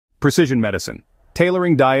Precision medicine,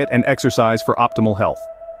 tailoring diet and exercise for optimal health.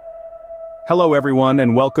 Hello everyone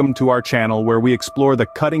and welcome to our channel where we explore the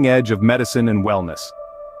cutting edge of medicine and wellness.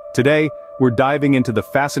 Today, we're diving into the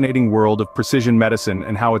fascinating world of precision medicine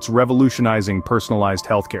and how it's revolutionizing personalized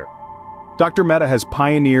healthcare. Dr. Mehta has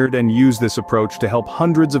pioneered and used this approach to help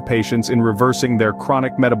hundreds of patients in reversing their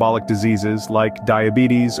chronic metabolic diseases like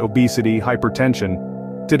diabetes, obesity,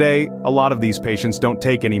 hypertension. Today, a lot of these patients don't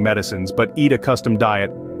take any medicines but eat a custom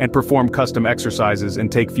diet and perform custom exercises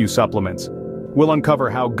and take few supplements. We'll uncover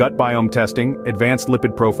how gut biome testing, advanced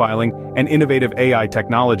lipid profiling, and innovative AI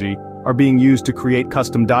technology are being used to create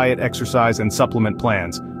custom diet, exercise, and supplement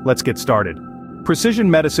plans. Let's get started. Precision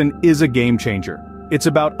medicine is a game changer. It's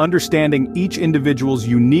about understanding each individual's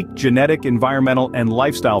unique genetic, environmental, and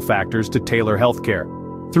lifestyle factors to tailor healthcare.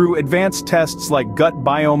 Through advanced tests like gut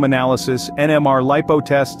biome analysis, NMR Lipo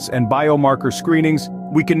tests, and biomarker screenings,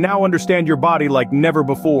 we can now understand your body like never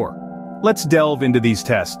before. Let's delve into these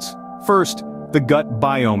tests. First, the gut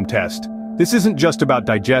biome test. This isn't just about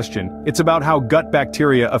digestion, it's about how gut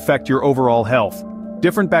bacteria affect your overall health.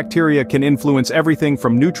 Different bacteria can influence everything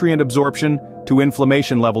from nutrient absorption to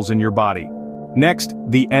inflammation levels in your body. Next,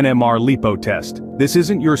 the NMR Lipo Test. This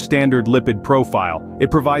isn't your standard lipid profile,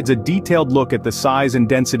 it provides a detailed look at the size and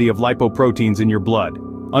density of lipoproteins in your blood.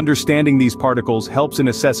 Understanding these particles helps in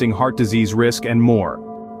assessing heart disease risk and more.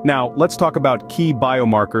 Now, let's talk about key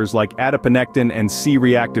biomarkers like adiponectin and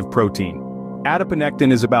C-reactive protein. Adiponectin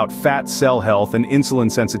is about fat cell health and insulin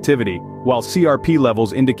sensitivity, while CRP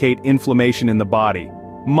levels indicate inflammation in the body.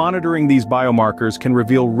 Monitoring these biomarkers can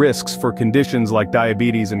reveal risks for conditions like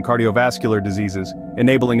diabetes and cardiovascular diseases,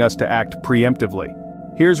 enabling us to act preemptively.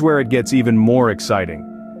 Here's where it gets even more exciting.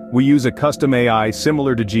 We use a custom AI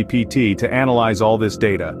similar to GPT to analyze all this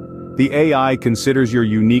data. The AI considers your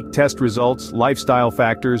unique test results, lifestyle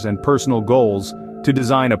factors, and personal goals to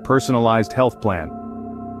design a personalized health plan.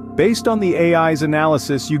 Based on the AI's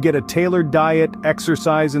analysis, you get a tailored diet,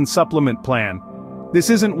 exercise, and supplement plan. This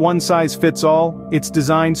isn't one-size-fits-all, it's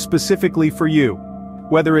designed specifically for you.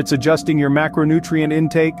 Whether it's adjusting your macronutrient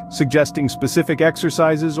intake, suggesting specific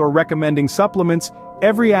exercises, or recommending supplements,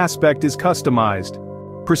 every aspect is customized.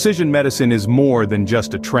 Precision medicine is more than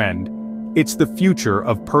just a trend. It's the future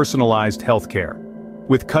of personalized healthcare.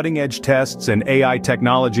 With cutting-edge tests and AI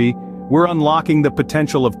technology, we're unlocking the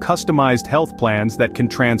potential of customized health plans that can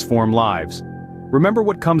transform lives. Remember,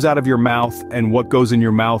 what comes out of your mouth and what goes in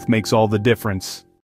your mouth makes all the difference.